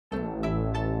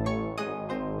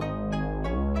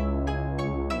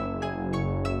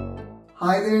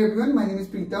Hi there everyone, my name is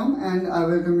Preetam and I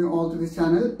welcome you all to this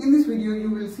channel. In this video you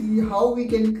will see how we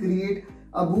can create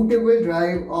a bootable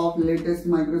drive of latest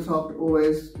Microsoft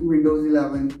OS Windows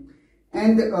 11.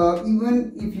 And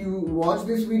even if you watch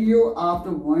this video after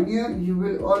 1 year, you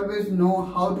will always know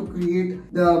how to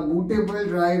create the bootable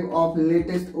drive of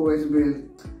latest OS build.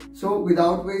 So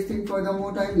without wasting further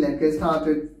more time, let's get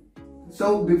started.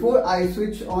 So before I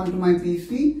switch on to my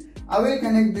PC, I will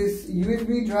connect this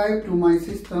USB drive to my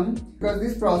system, because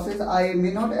this process I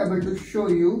may not able to show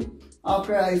you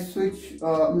after I switch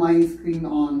my screen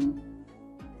on.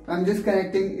 I'm just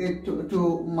connecting it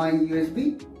to my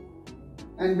USB,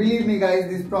 and believe me guys,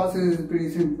 this process is pretty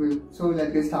simple. So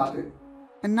let's get started.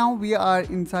 And now we are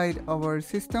inside our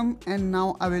system, and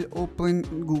now I will open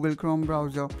Google Chrome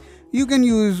browser. You can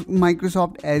use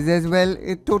Microsoft Edge as well.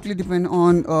 It totally depends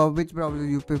on which browser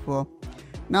you prefer.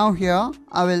 Now here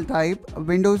I will type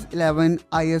Windows 11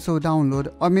 ISO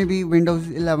download, or maybe Windows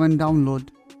 11 download.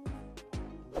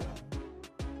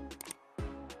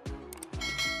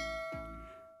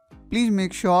 Please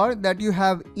make sure that you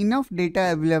have enough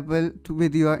data available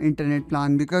with your internet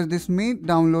plan, because this may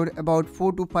download about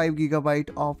 4 to 5 GB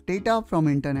of data from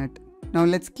internet. Now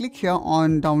let's click here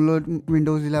on download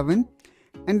Windows 11.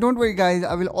 And don't worry guys,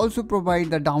 I will also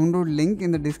provide the download link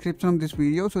in the description of this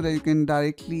video so that you can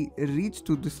directly reach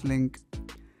to this link.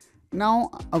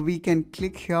 Now we can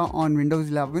click here on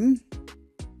Windows 11.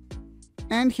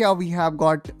 And here we have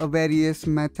got a various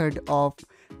method of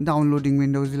downloading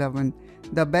Windows 11.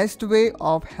 The best way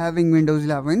of having Windows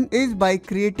 11 is by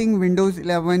creating Windows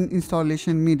 11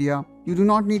 installation media. You do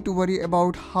not need to worry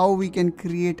about how we can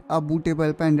create a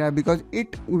bootable pen drive, because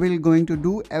it will going to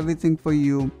do everything for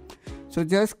you. So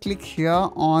just click here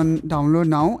on download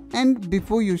now, and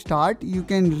before you start you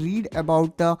can read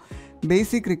about the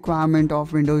basic requirement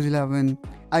of Windows 11.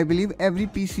 I believe every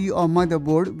PC or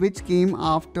motherboard which came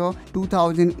after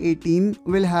 2018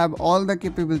 will have all the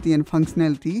capability and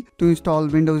functionality to install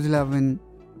Windows 11.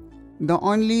 The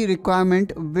only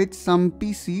requirement which some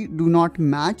PC do not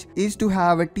match is to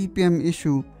have a TPM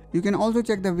issue. You can also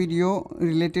check the video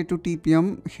related to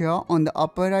TPM here on the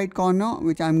upper right corner,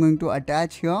 which I'm going to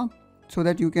attach here, so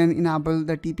that you can enable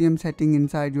the TPM setting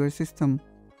inside your system.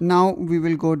 Now we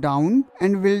will go down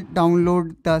and we'll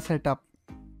download the setup.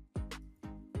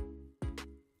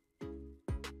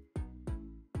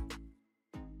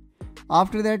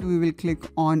 After that we will click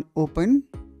on open,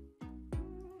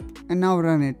 and now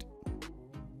run it.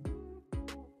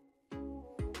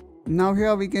 Now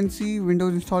here we can see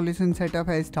Windows installation setup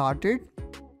has started.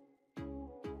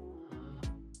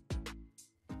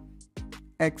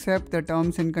 Accept the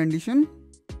terms and condition.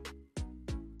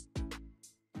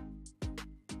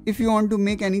 If you want to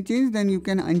make any change, then you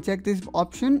can uncheck this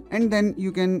option, and then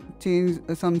you can change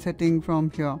some setting from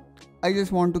here. I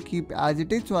just want to keep as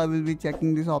it is, so I will be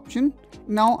checking this option.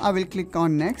 Now I will click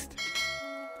on next.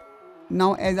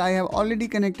 Now as I have already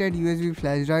connected USB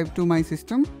flash drive to my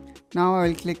system, now I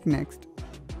will click next.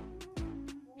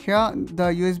 Here the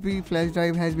USB flash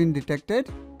drive has been detected.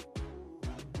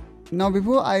 Now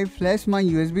before I flash my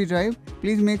USB drive,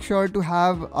 please make sure to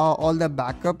have all the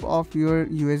backup of your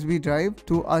USB drive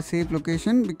to a safe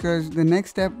location, because the next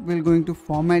step will going to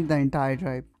format the entire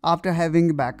drive. After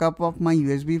having backup of my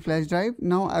USB flash drive,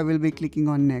 now I will be clicking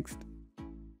on next.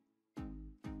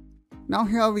 Now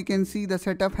here we can see the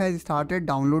setup has started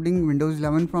downloading Windows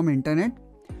 11 from internet.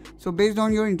 So based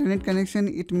on your internet connection,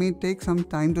 it may take some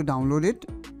time to download it.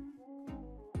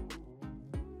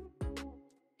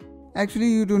 Actually,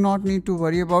 you do not need to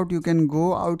worry about. You can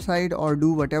go outside or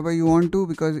do whatever you want to,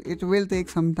 because it will take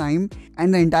some time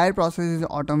and the entire process is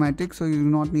automatic, so you do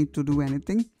not need to do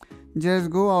anything. Just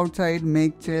go outside,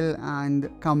 make chill, and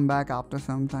come back after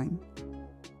some time.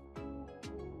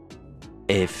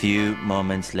 A few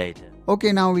moments later.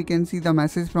 Okay, now we can see the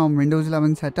message from Windows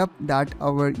 11 setup that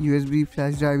our USB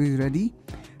flash drive is ready.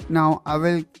 Now I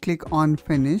will click on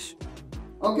finish.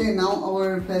 Okay, now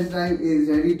our flash drive is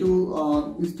ready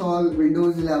to install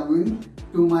Windows 11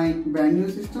 to my brand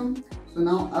new system. So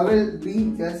now I will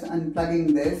be just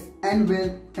unplugging this and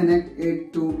will connect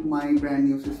it to my brand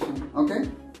new system. Okay.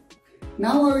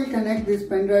 Now I will connect this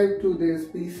pen drive to this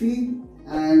PC,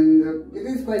 and it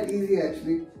is quite easy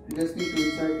actually. You just need to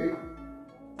insert it.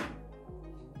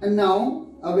 And now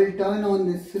I will turn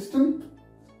on this system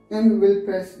and will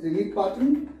press delete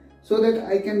button, so that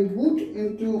I can boot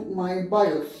into my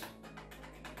BIOS.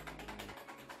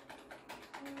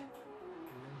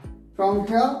 From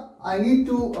here I need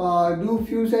to do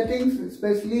few settings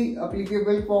especially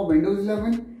applicable for Windows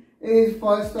 11. Is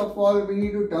first of all we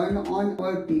need to turn on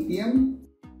our TPM.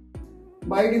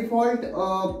 By default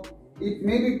it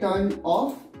may be turned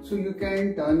off, so you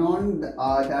can turn on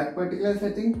that particular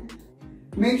setting.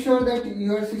 Make sure that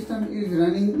your system is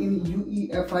running in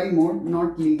UEFI mode,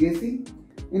 not legacy.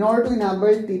 In order to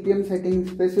enable TPM setting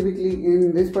specifically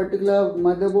in this particular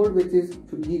motherboard, which is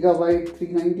Gigabyte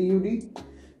 390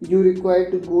 UD, you require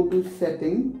to go to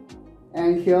setting,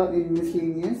 and here in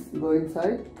miscellaneous go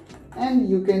inside, and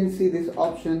you can see this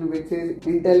option which is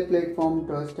Intel Platform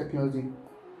Trust Technology.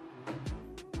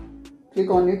 Click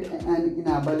on it and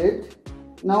enable it.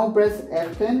 Now press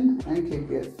F10 and click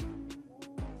yes.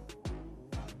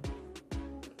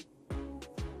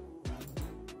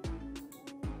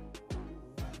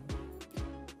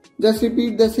 Just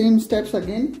repeat the same steps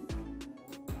again.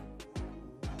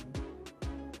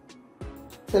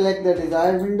 Select the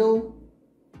desired window,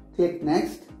 click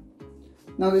next.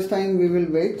 Now this time we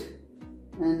will wait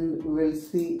and we'll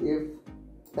see if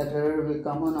that error will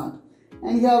come or not.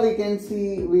 And here we can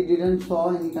see we didn't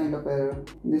saw any kind of error.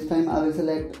 This time I will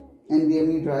select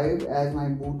NVMe drive as my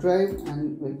boot drive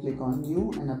and will click on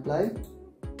new and apply.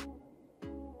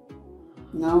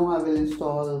 Now I will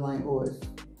install my OS.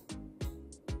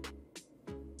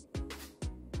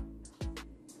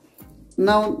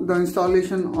 Now the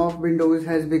installation of Windows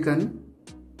has begun.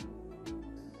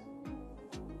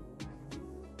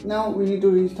 Now we need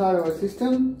to restart our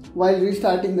system. While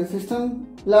restarting the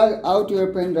system, plug out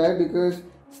your pen drive because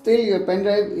still your pen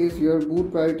drive is your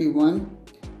boot priority 1.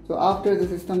 So after the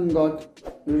system got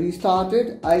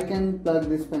restarted, I can plug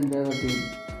this pen drive again.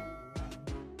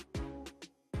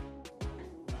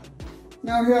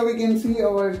 Now here we can see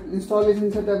our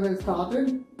installation setup has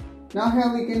started. Now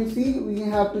here we can see we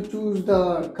have to choose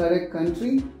the correct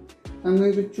country. I'm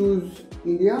going to choose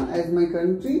India as my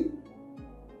country.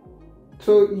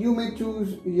 So you may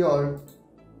choose Europe.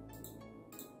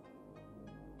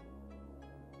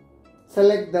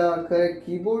 Select the correct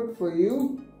keyboard for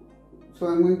you. So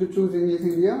I'm going to choose English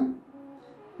India.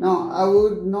 Now I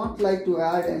would not like to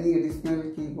add any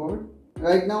additional keyboard.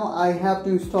 Right now I have to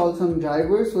install some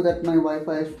drivers so that my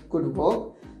Wi-Fi could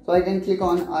work. So I can click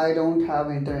on I don't have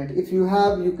internet. If you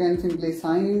have, you can simply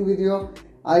sign in with your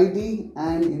ID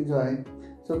and enjoy.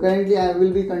 So currently I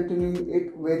will be continuing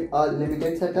it with a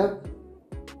limited setup.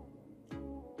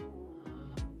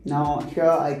 Now here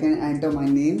I can enter my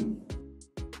name.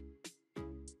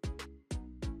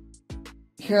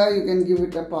 Here you can give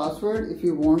it a password if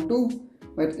you want to,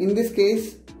 but in this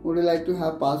case, would you like to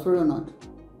have password or not?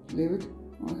 Leave it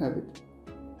or have it?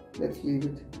 Let's leave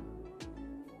it.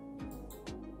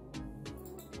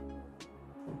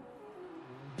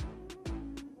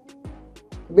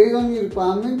 Based on your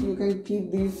requirement, you can keep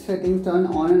these settings turned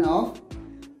on and off.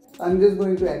 I'm just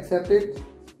going to accept it,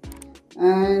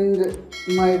 and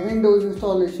my Windows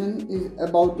installation is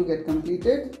about to get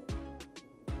completed.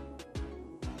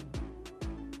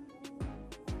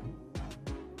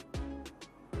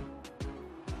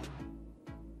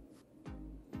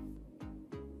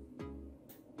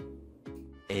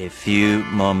 A few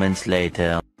moments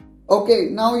later. Okay,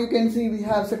 now you can see we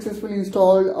have successfully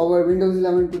installed our Windows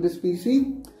 11 to this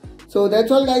PC. So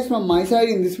that's all guys from my side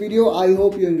in this video. I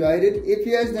hope you enjoyed it. If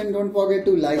yes, then don't forget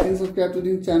to like and subscribe to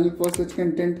this channel for such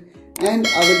content. And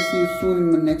I will see you soon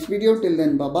in my next video. Till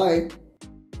then, bye bye.